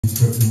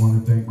Certainly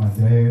want to thank my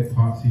dad,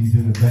 Popsy's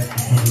in the back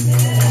for coming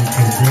in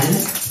today.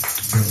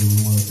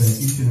 Certainly want to thank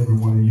each and every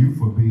one of you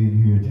for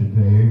being here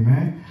today,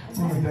 amen.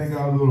 I want to thank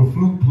our little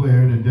flute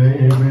player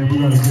today, amen.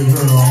 We're going to give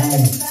her our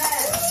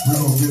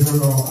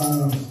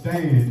own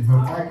stand,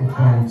 her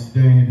microphone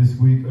stand this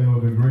week,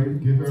 Elder Grace.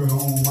 Give her her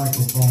own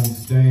microphone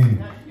stand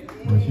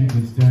where she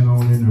can stand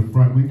on in the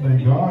front. We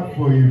thank God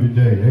for you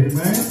today,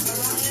 amen.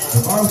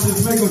 The Bible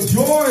says, make a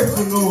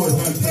joyful noise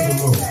unto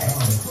the Lord.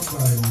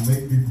 Somebody going to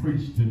make me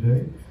preach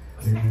today.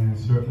 Amen.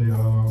 Certainly, we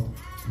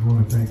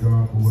want to thank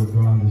God for what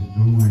God is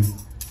doing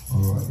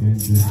in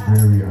this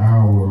very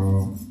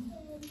hour.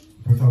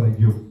 First, I'd like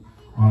to give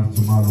honor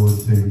to my Lord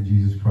and Savior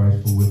Jesus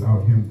Christ, for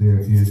without him there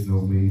is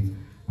no me.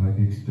 I'd like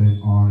to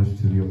extend honors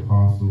to the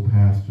apostle,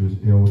 pastors,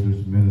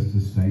 elders,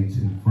 ministers, saints,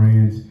 and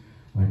friends.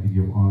 I'd like to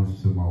give honors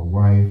to my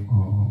wife.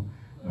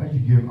 I'd like to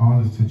give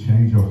honors to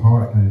Change Your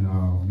Heart, and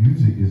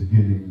music is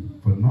getting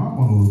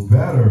phenomenal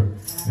better.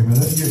 Amen.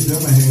 Let's give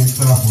them a hand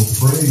clap of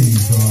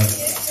praise.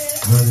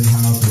 Learning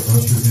how to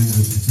usher in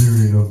the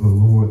Spirit of the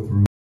Lord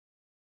through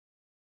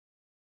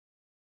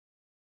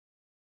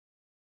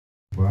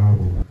the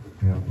Bible.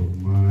 Half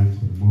of mind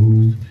to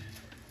move.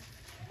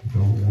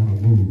 Don't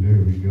want to move.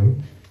 There we go.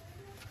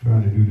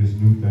 Trying to do this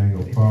new thing,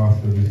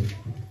 apostle.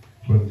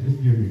 But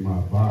just give me my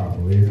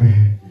Bible.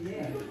 Amen.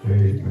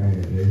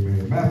 Amen.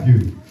 Amen.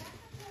 Matthew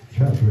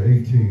chapter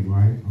 18,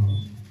 right?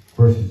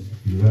 Verses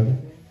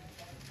 11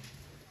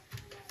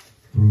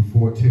 through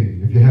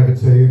 14. If you have it,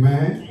 say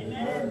amen.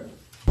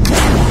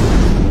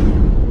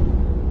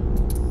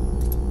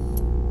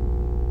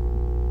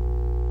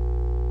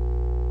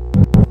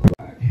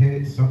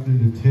 Had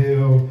something to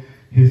tell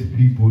his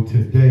people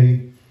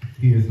today.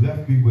 He has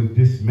left me with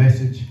this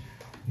message.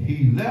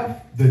 He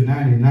left the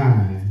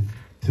 99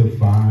 to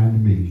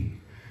find me.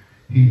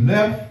 He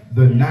left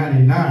the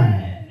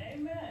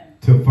 99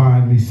 to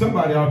find me.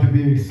 Somebody ought to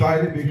be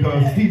excited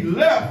because he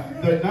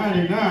left the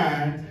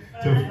 99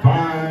 to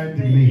find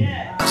me.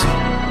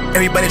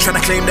 Everybody trying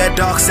to claim that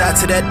dark side,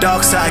 to that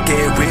dark side get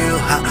real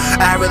hot.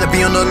 I'd rather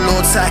be on the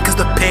Lord's side, cause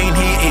the pain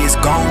here is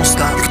gon'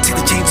 stop. You can take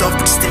the chains off,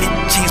 but still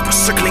it chains per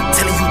circling,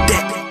 telling you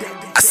that.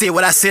 I say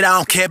what I said, I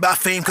don't care about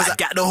fame, cause I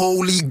got the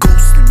Holy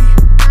Ghost in me.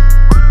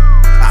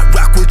 I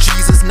rock with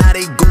Jesus, now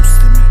they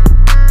ghosting me.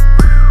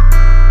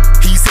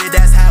 He said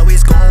that's how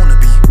it's gonna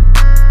be.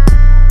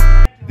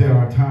 There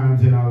are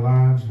times in our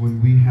lives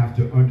when we have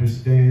to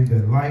understand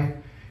that life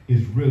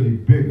is really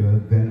bigger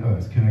than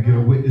us. Can I get a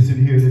witness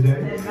in here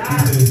today? He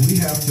says we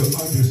have to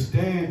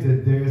understand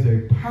that there's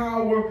a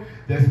power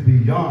that's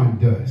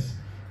beyond us.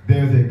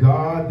 There's a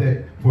God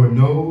that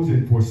foreknows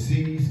and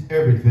foresees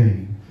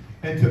everything.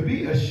 And to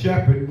be a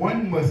shepherd,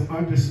 one must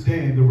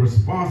understand the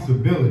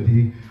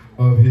responsibility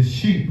of his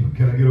sheep.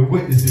 Can I get a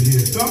witness in here?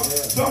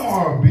 Some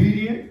are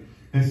obedient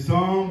and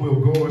some will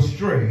go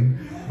astray.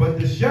 But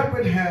the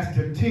shepherd has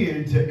to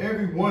tend to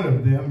every one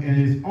of them in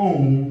his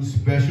own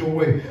special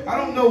way. I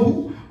don't know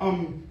who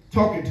I'm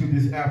talking to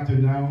this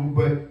afternoon,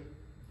 but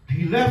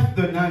he left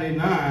the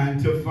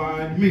 99 to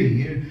find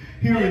me. And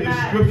here in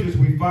the scriptures,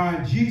 we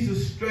find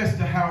Jesus stressed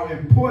to how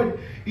important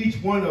each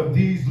one of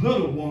these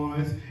little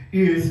ones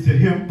is to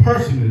him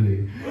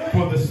personally.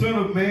 For the Son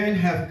of Man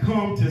hath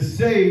come to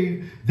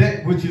save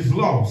that which is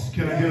lost.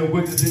 Can I get a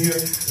witness in here?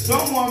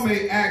 Someone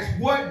may ask,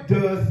 what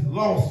does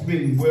lost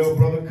mean? Well,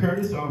 Brother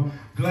Curtis, I'm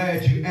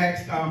glad you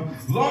asked. I'm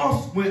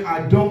lost when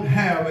I don't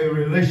have a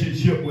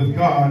relationship with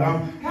God.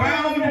 I'm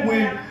found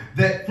when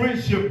that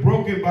friendship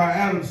broken by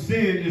Adam's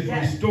sin is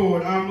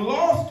restored. I'm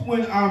lost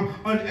when I'm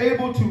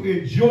unable to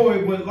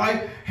enjoy what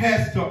life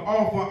has to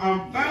offer.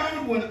 I'm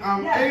found when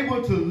I'm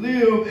able to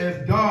live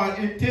as God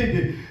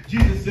intended.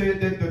 Jesus said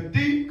that the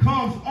thief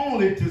comes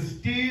only to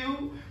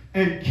steal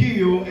and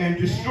kill and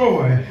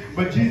destroy.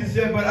 But Jesus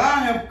said, but I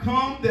have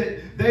come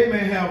that they may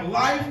have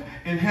life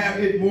and have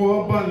it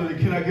more abundantly.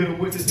 Can I get a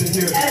witness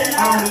in here?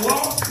 I'm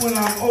lost when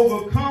I'm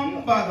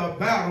overcome by the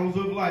battles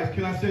of life.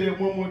 Can I say that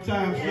one more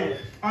time, sir?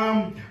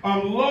 I'm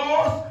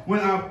lost when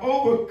I'm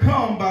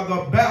overcome by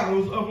the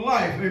battles of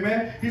life.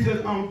 Amen. He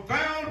says, I'm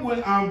found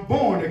when I'm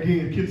born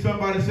again. Can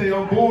somebody say,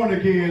 I'm born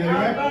again?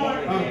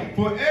 Amen.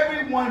 For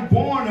everyone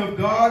born of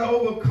God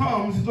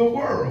overcomes the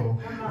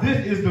world.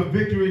 This is the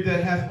victory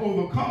that has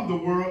overcome the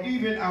world,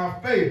 even our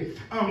faith.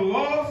 I'm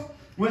lost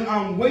when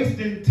I'm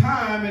wasting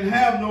time and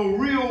have no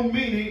real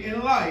meaning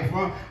in life.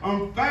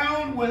 I'm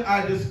found when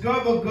I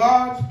discover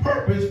God's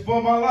purpose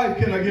for my life.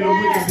 Can I get a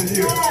witness in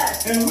here?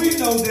 And we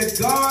know that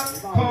God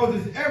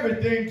causes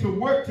everything to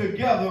work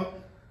together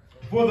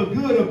for the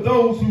good of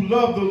those who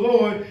love the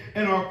Lord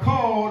and are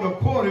called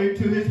according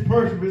to his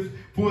purpose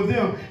for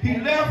them. He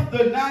left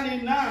the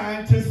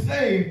 99 to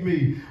save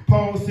me.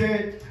 Paul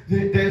said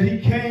that he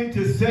came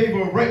to save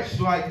a wretch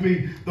like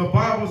me. The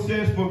Bible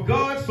says, for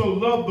God so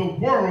loved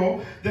the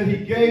world that he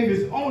gave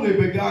his only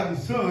begotten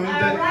Son,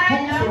 that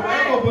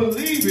whosoever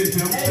believes in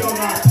him shall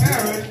not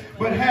perish,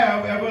 but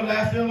have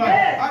everlasting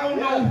life. I don't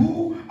know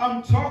who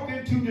I'm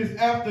talking to this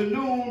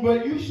afternoon,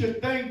 but you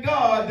should thank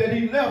God that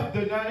he left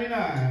the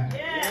 99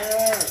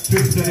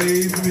 to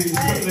save me.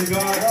 Certainly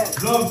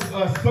God loves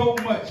us so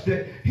much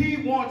that he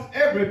wants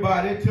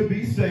everybody to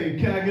be saved.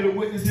 Can I get a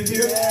witness in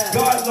here?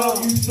 God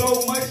loves you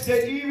so much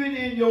that even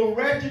in your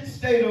wretched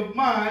state of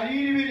mind,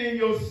 even in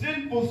your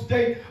sinful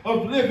state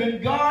of living,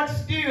 God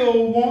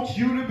still wants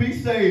you to be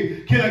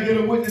saved. Can I get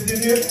a witness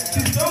in here?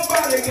 See,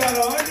 somebody got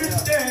to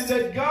understand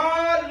that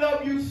God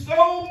loves you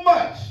so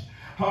much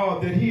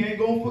that he ain't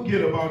going to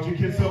forget about you.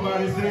 Can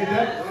somebody say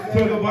that?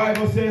 So the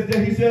Bible says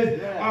that he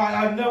says,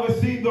 I've never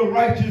seen the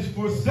righteous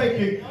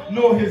forsaken,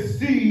 nor his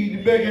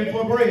seed begging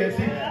for bread.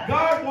 See,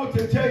 God wants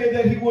to tell you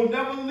that he will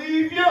never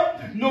leave you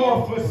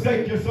nor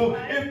forsake you. So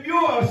if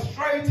you're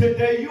astray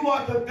today, you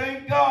ought to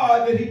thank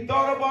God that he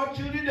thought about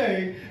you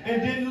today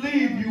and didn't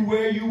leave you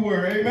where you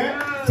were.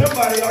 Amen?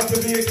 Somebody ought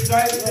to be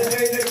excited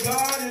today that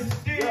God is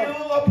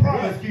still a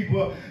promise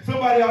keeper.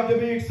 Somebody ought to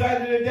be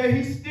excited today.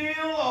 He's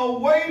still a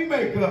way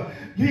maker.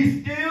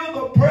 He's still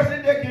the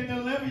person that can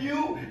deliver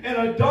you in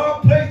a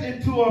dark place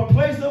into a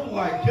place of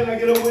light. Can I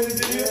get a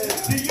witness in here?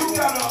 See, you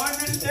got to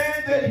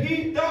understand that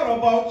he thought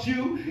about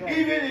you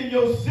even in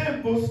your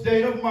sinful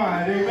state of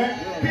mind.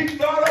 Amen? He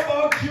thought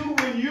about you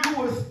when you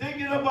was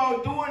thinking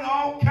about doing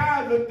all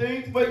kinds of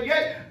things, but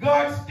yet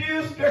God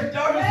still stretched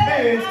out his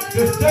hand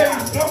to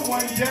save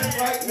someone just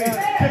like me.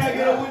 Can I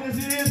get a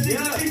witness in here?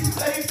 See,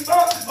 he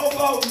thought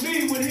about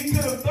me when he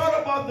could have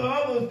thought about the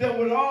others that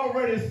were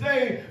already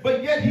saved,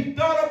 but yet he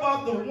thought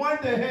about the one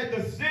that had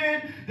the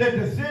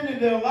sin in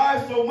their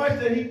lives so much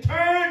that he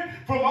turned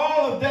from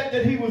all of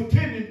that he was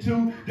tending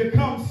to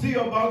come see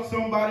about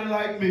somebody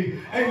like me.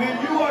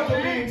 Amen. You ought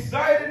to be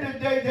excited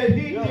today that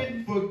he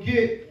didn't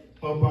forget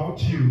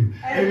about you.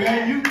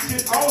 Amen. You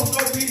should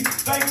also be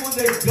thankful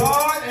that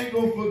God ain't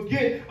going to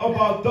forget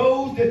about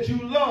those that you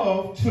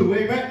love too.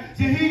 Amen.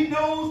 See, he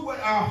knows what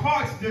our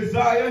hearts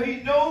desire.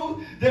 He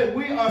knows that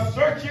we are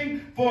searching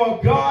for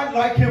a God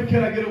like him.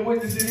 Can I get a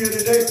witness in here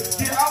today?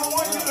 See, I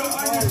want you to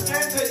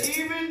understand that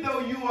even though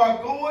you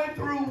are going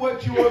through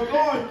what you are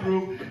going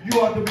through, you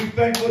ought to be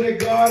thankful that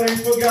God ain't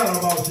forgot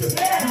about you.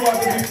 You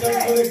ought to be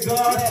thankful that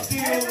God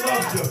still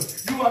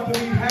loves you. You ought to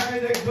be happy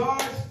that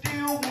God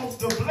still wants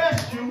to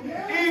bless you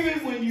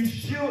even when you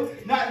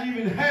should not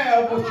even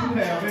have what you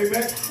have.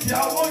 Amen. See,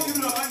 I want you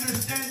to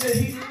understand that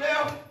he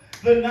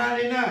left the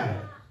 99.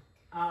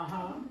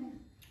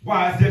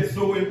 Why is that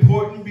so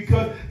important?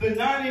 Because the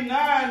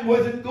 99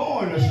 wasn't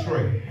going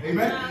astray.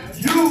 Amen.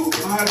 You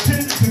are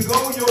tempted to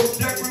go your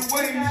separate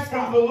ways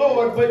from the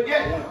Lord, but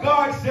yet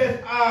God says,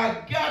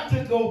 I got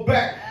to go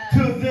back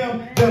to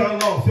them that are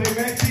lost.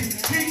 Amen.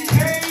 See, he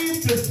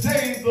came to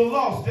save the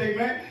lost.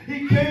 Amen.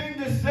 He came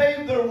to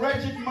save the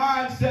wretched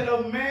mindset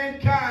of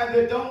mankind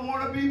that don't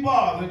want to be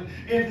bothered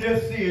in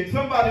their sin.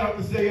 Somebody ought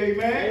to say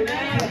amen.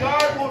 Amen.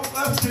 God wants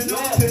us to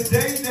know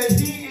today that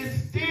he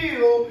is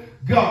still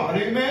God.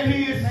 Amen.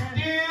 He is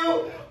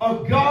still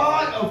a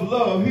God of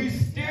love.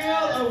 He's still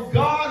a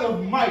God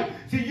of might.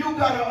 See, you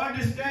got to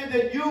understand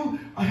that you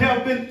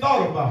have been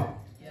thought about.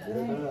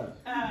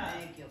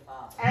 Thank you,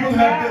 Father. You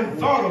have been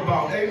thought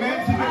about.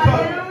 Amen. See,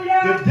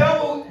 because the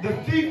devil,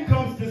 the thief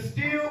comes to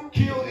steal,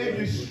 kill, and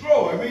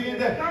destroy. Meaning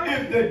that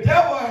if the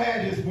devil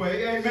had his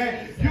way,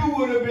 amen, you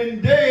would have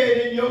been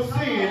dead in your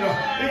sin.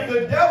 If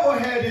the devil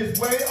had his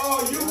way,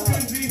 you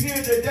couldn't be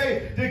here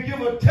today to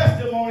give a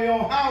testimony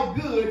on how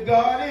good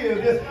God is.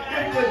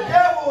 If the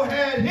devil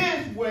had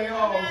his way,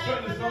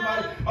 certainly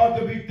somebody ought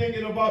to be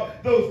thinking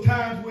about those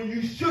times when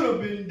you should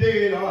have been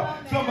dead.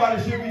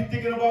 Somebody should be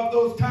thinking about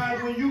those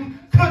times when you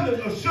couldn't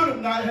have or should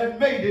have not have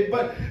made it.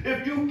 But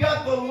if you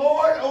got the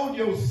Lord on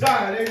your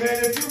side,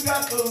 amen, if you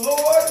got the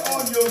Lord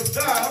on your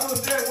side, I'm going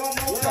to say it one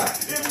more time.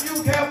 If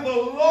you have the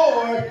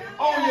Lord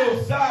on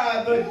your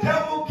side, the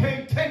devil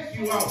can't take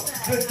you out.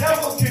 The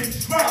devil can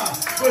try,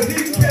 but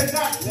he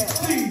cannot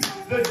succeed.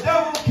 The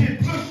devil can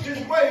push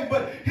his way,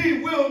 but he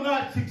will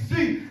not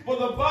succeed. For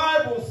the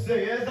Bible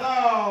says,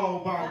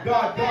 oh my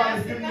God, God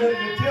is getting ready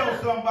to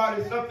tell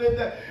somebody something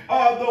that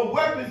the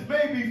weapons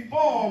may be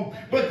formed,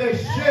 but they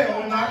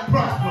shall not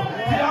prosper.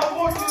 See, I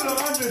want you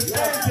to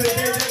understand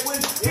today that when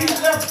he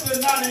left the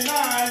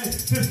 99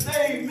 to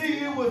save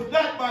me, it was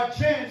not by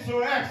chance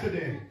or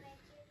accident.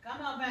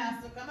 Come on,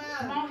 Pastor. Come on.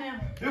 Come on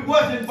now. It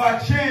wasn't by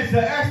chance or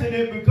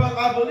accident, because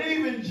I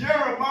believe in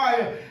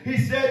Jeremiah, he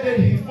said that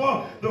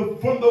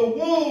from the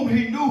womb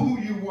he knew who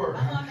you were.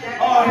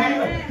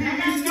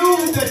 He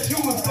knew that you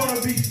was going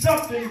to be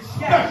something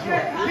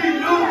special. He knew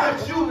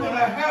that you were going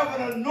to have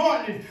an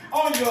anointing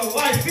on your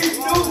life. He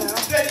knew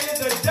that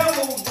the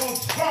devil was going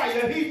to try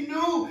you. He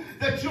knew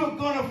that you were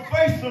going to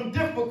face some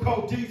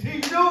difficulties. He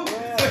knew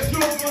that you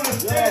were going to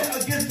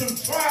stand against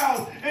some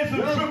trials and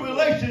some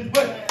tribulations,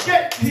 but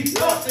yet he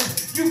thought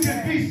that you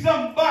could be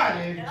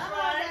somebody.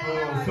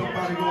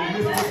 Somebody gonna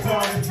miss what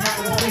God is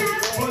trying to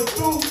say. But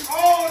through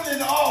all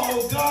in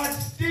all, God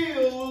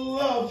still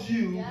loves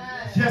you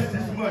just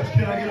as much.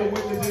 Can I get a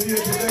witness in here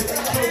today?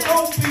 So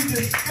don't be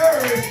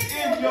discouraged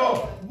in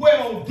your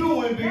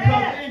well-doing,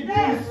 because in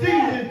due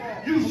season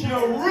you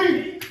shall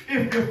reap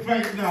if you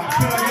faint not.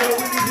 Can I get a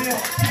witness here?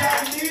 See, I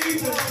need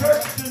the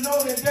church to know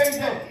today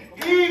that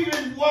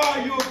even while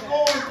you're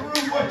going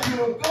through what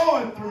you're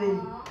going through,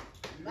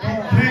 he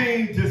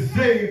came to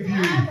save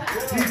you.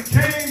 He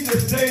came to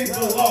save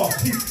the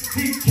lost.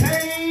 He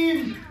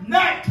came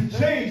not to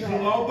change the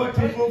law, but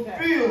to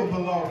fulfill the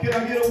law. Can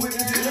I get a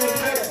witness in here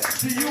today?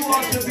 So you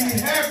ought to be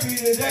happy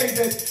today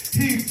that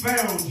he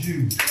found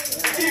you.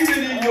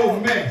 Even in your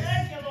mess,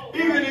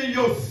 even in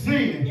your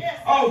sin.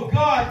 Oh,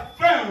 God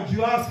found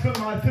you. I was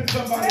somebody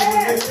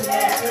relate to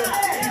that.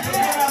 Because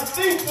when I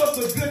think of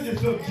the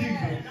goodness of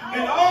Jesus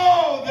and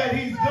all that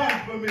he's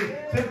done for me,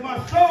 that my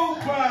soul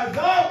cries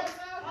out,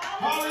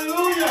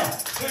 hallelujah.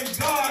 Thank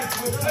God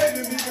for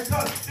saving me,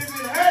 because if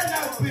it had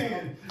not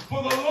been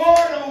for the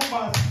Lord on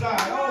my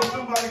side, oh,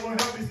 somebody going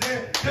to help me say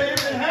it. That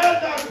if it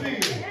had not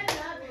been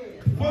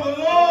for the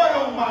Lord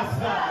on my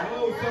side,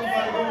 oh,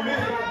 somebody going to miss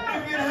it.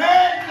 If it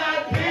had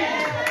not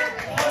been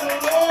for the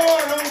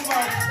Lord on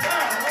my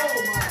side, oh,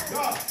 my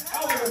God,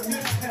 I would have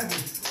missed heaven.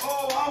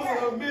 Oh, I would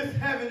have missed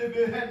heaven if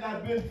it had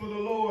not been for the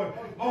Lord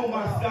on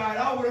my side.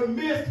 I would have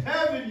missed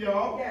heaven,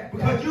 y'all,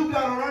 because you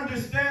got to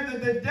understand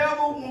that the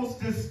devil wants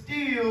to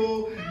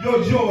steal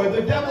your joy.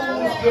 The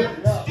devil wants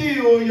to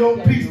steal your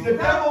peace. The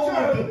devil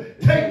wants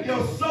to take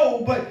your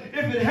soul. But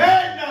if it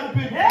had not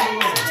been for the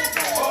Lord,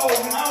 oh,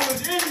 when I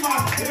was in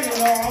my sin,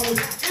 or I was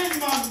in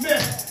my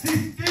mess,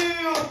 he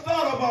still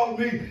thought about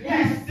me.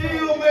 He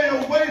still made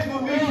a way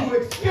for me to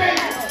escape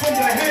from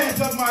the hands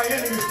of my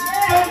enemies.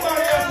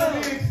 Somebody has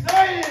to be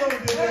excited on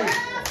today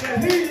that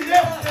he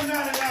left the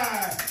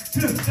 99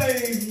 to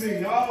save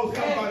me. Oh,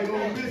 somebody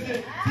gonna miss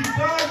it. See,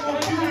 God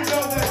wants you to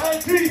know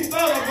that he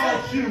thought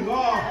about you.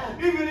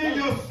 Even in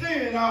your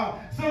sin,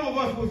 some of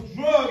us was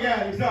drug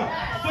addicts.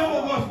 Some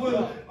of us was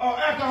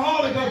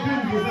alcoholic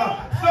abusers.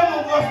 Some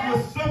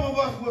of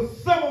us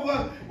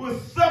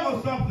was some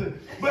of something.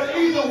 But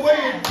either way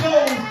it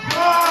goes,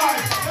 God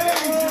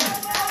saved you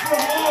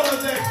from all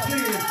of that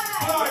sin.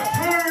 God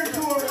turned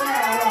you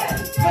around.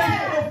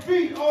 Place your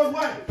feet on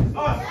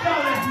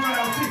solid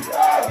ground. See, I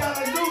got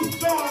a new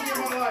song in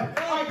my life. I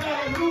got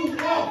a new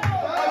walk. I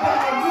got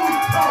a new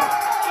talk.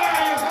 I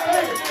am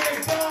thankful that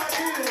God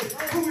is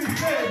who he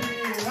says he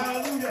is.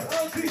 Hallelujah.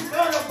 He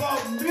thought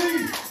about me.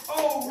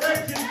 Oh,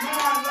 wretched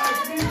mind like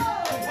me.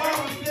 The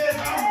Bible says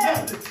I'm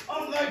nothing.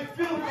 I'm like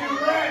filthy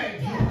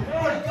rags.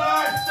 But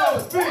God saw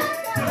fit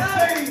to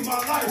save my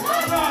life.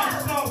 God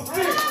saw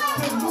fit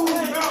to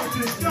move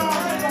mountains. God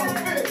saw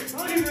fit,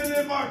 even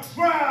in my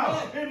trial,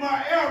 in my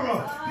error,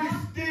 he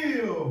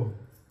still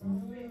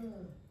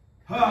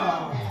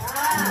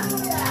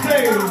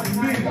saved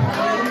me.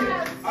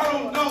 I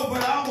don't know,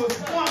 but I was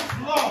once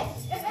lost.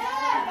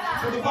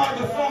 So the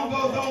song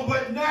goes on,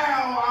 but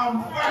now I'm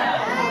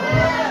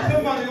found.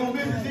 Somebody gonna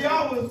miss it. See, I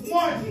was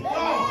once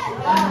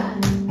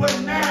lost, but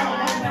now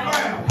I'm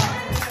found.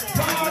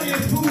 God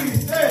is who he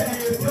says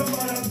he is.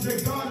 Somebody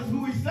say, God is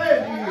who he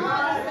says he is.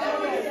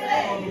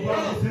 Oh, the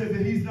Bible says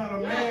that he's not a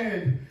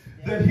man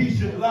that he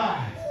should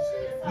lie,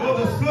 nor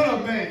the son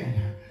of man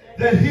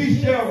that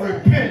he shall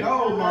repent.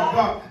 Oh my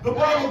God. The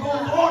Bible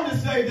goes on to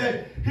say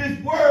that his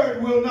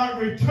word will not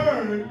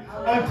return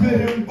unto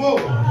him void.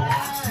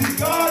 See,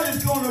 God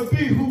is going to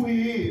be who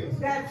he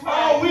is.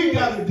 All we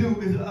got to do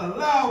is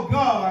allow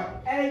God.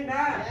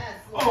 Amen.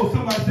 Oh,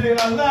 somebody say,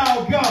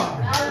 allow God.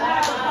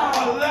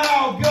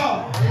 Allow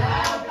God.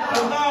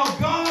 Allow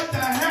God to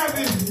have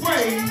his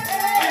way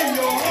in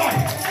your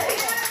life.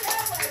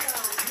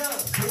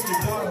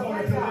 God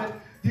wanted to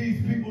let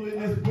these people in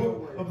this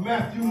book of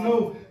Matthew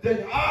know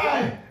that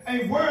I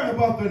ain't worried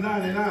about the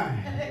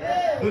 99.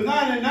 The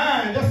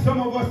 99, that's some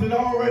of us that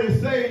are already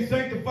saved,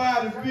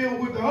 sanctified, and filled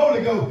with the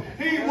Holy Ghost.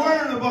 He ain't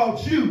worrying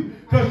about you,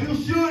 because you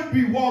should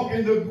be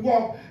walking the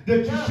walk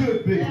that you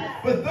should be.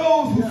 But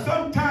those who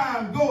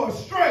sometimes go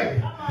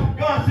astray,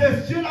 God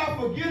says, should I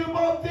forget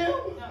about them?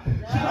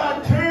 Should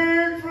I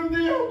turn from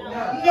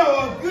them?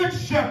 No, a good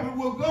shepherd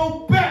will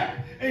go back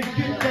and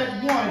get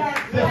that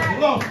one that's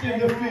lost in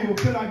the field.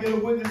 Can I get a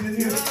witness in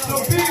here?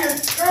 So be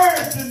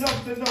encouraged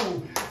enough to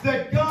know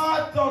that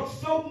God thought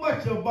so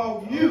much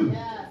about you.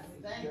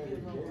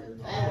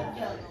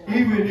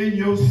 Even in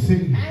your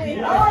sin. You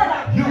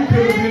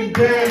could have been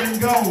dead and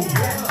gone.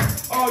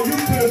 Or you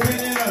could have been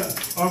in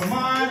a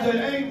mind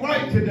that ain't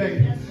right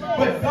today.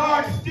 But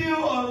God still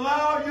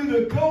allowed you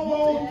to go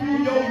on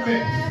through your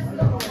mess.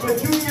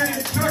 But you get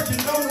in church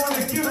and don't want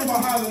to give him a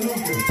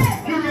hallelujah.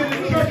 You get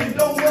in church and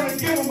don't want to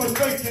give him a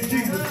thank you,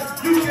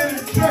 Jesus. You get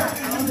in church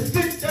and you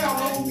sit down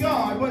on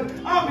God. But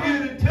I'm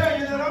here to tell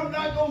you that I'm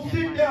not going to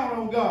sit down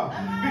on God,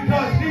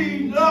 because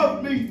he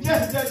loved me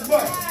just that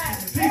much.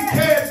 He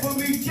cared for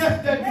me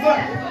just that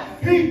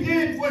much. He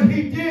did what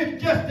he did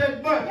just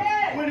that much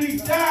when he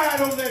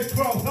died on that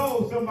cross.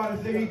 Oh,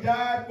 somebody say he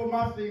died for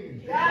my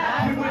sins.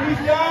 When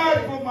he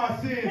died for my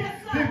sins,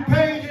 he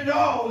paid it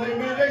all.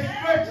 Amen. They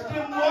stretched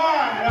him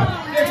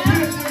wide. They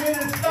pierced him in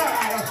his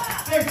side.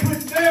 They put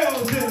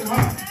nails in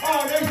him.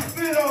 Oh, they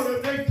spit on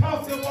him. They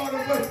talked about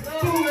him. But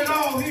through it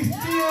all, he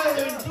still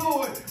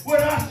endured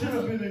what I should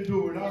have been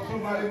enduring. Oh,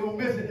 somebody will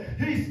miss it.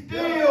 He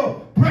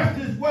still pressed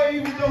his way way,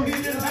 even though he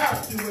didn't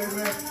have to,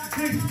 amen.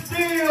 He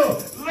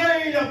still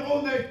laid up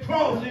on that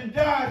cross and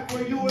died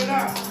for you and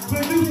I.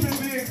 So you should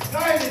be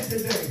excited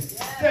today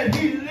that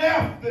he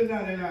left the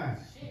 99.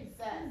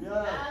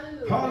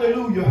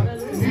 Hallelujah.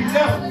 He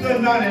left the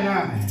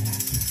 99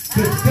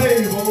 to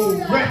save an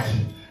old wretch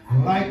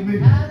like me.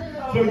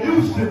 So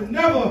you should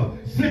never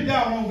sit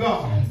down on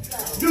God.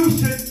 You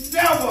should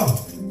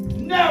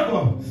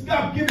never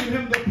stop giving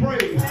him the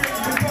praise.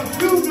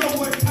 Because you know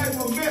what type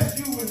of mess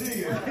you was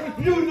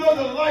in. You know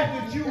the life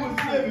that you was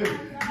living.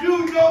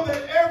 You know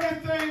that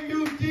everything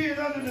you did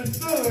under the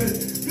sun,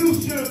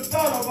 you should have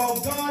thought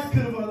about. God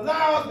could have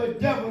allowed the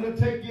devil to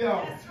take you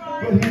out.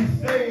 But he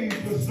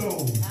saved your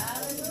soul.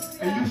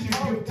 And you should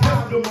give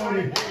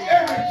testimony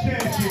every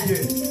chance you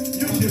get.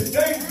 You should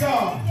thank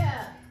God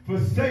for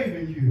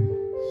saving you.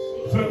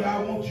 So now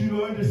I want you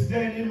to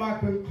understand in my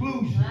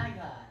conclusion.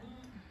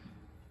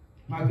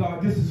 My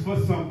God, this is for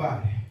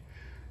somebody.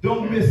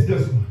 Don't miss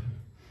this one.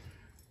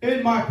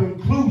 In my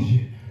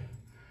conclusion,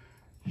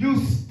 you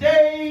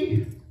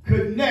stay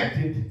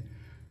connected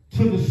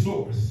to the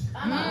source.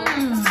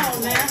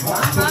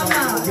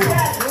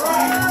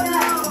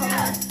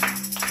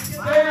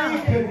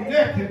 Stay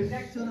connected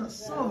to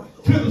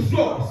the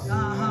source.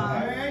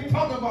 I ain't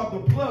talking about the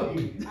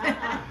plug-in.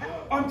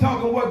 I'm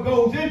talking what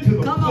goes into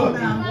the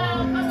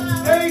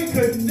plug-in. Stay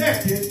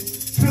connected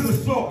to the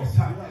source.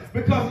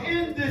 Because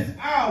in this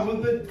hour,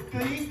 the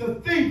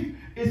thief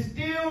is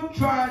still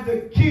trying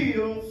to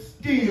kill,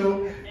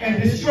 steal,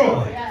 and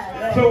destroy.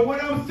 So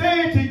what I'm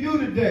saying to you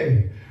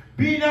today,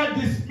 be not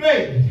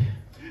dismayed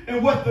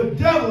in what the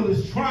devil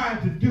is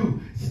trying to do.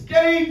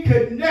 Stay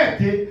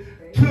connected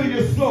to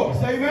your source.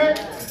 Amen?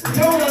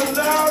 Don't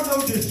allow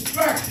no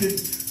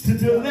distractions to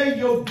delay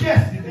your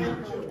destiny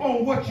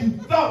on what you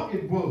thought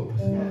it was.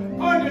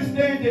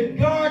 Understand that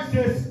God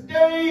says,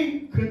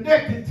 stay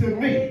connected to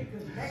me.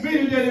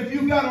 Meaning that if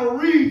you got to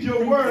read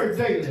your word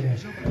daily,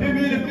 it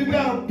means if you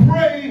got to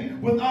pray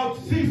without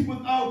cease,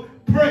 without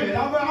praying.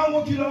 I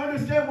want you to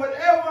understand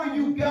whatever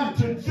you got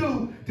to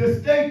do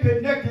to stay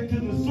connected to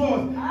the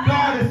source.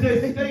 God has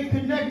said, stay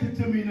connected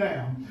to me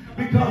now.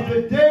 Because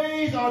the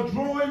days are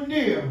drawing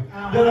near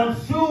that I'm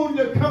soon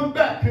to come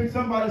back. Can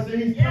somebody say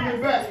he's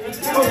coming back?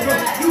 So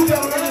you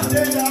got to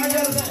understand that I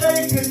got to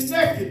stay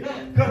connected.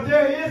 Because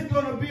there is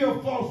going to be a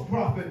false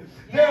prophet.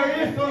 There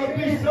is going to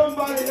be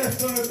somebody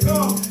that's going to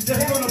come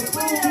that's going to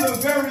fool the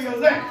very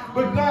elect.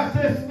 But God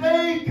says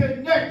stay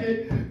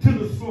connected to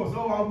the source.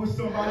 Oh, I wish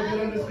somebody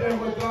could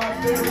understand what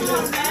God says. So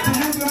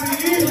you can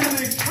be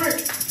easily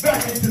tricked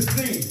back into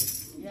sin.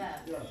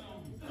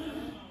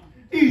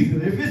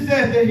 Easily. If it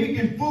says that he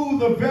can fool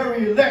the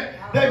very elect,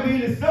 that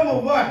means that some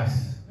of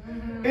us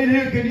in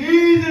here can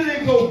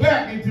easily go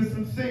back into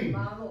some sin.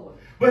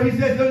 But he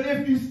says that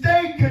if you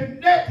stay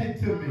connected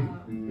to me,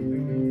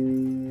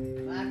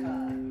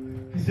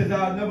 he says,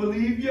 I'll never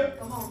leave you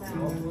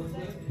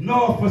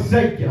nor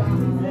forsake you.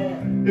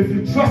 If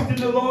you trust in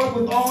the Lord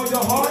with all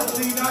your heart,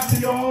 lean not to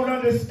your own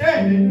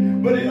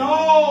understanding, but in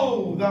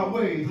all thy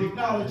ways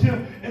acknowledge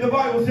him. And the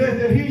Bible says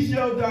that he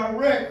shall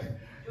direct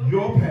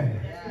your path.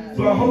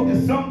 So I hope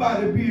that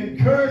somebody be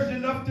encouraged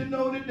enough to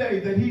know today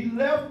that he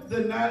left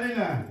the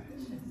 99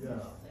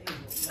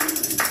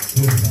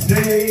 to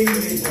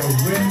save a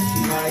wretch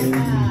like me.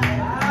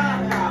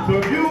 So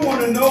if you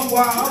want to know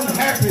why I'm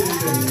happy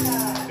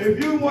today,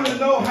 if you want to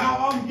know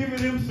how I'm giving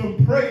him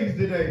some praise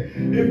today,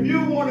 if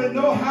you want to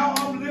know how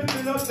I'm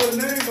lifting up the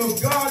name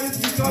of God, it's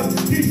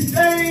because he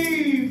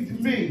saved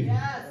me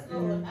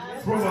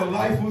from a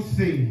life of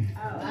sin.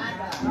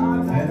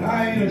 And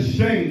I ain't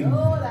ashamed of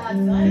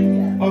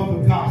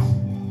the gospel.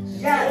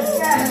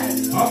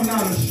 I'm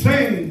not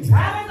ashamed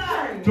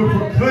to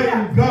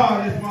proclaim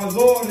God as my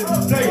Lord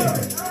and Savior.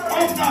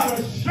 I'm not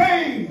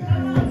ashamed.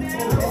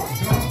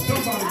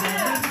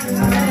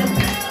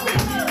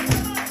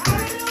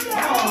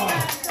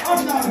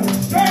 I'm not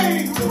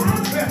ashamed to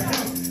profess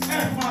him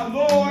as my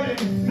Lord and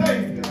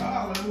Savior.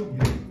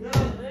 Hallelujah.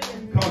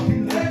 Because he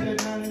left that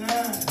 99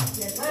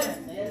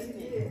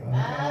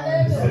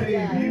 to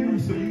save you.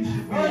 So you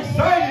should be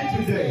excited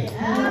today.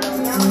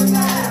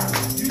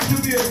 You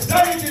should be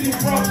excited that he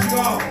brought you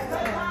out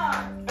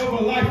of a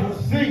life of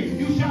sin.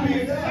 You should be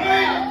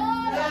excited.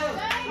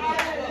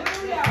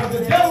 Because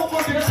the devil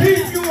wants to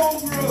keep you on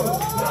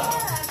drugs.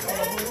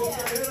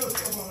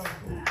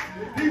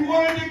 He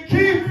wanted to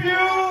keep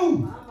you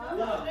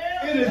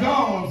in his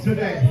arms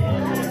today.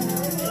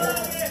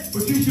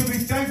 But you should be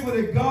thankful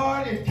that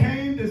God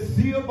came to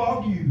see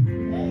about you.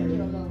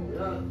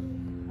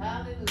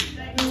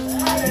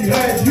 He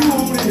had you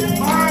on his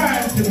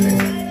mind today.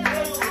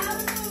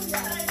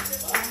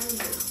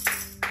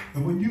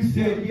 And when you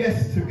said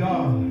yes to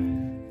God,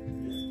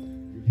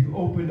 you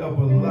opened up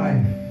a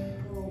life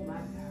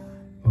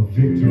of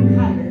victory.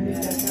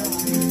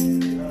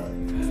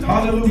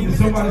 Hallelujah.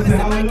 Somebody say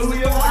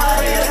hallelujah.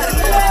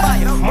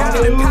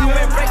 Hallelujah.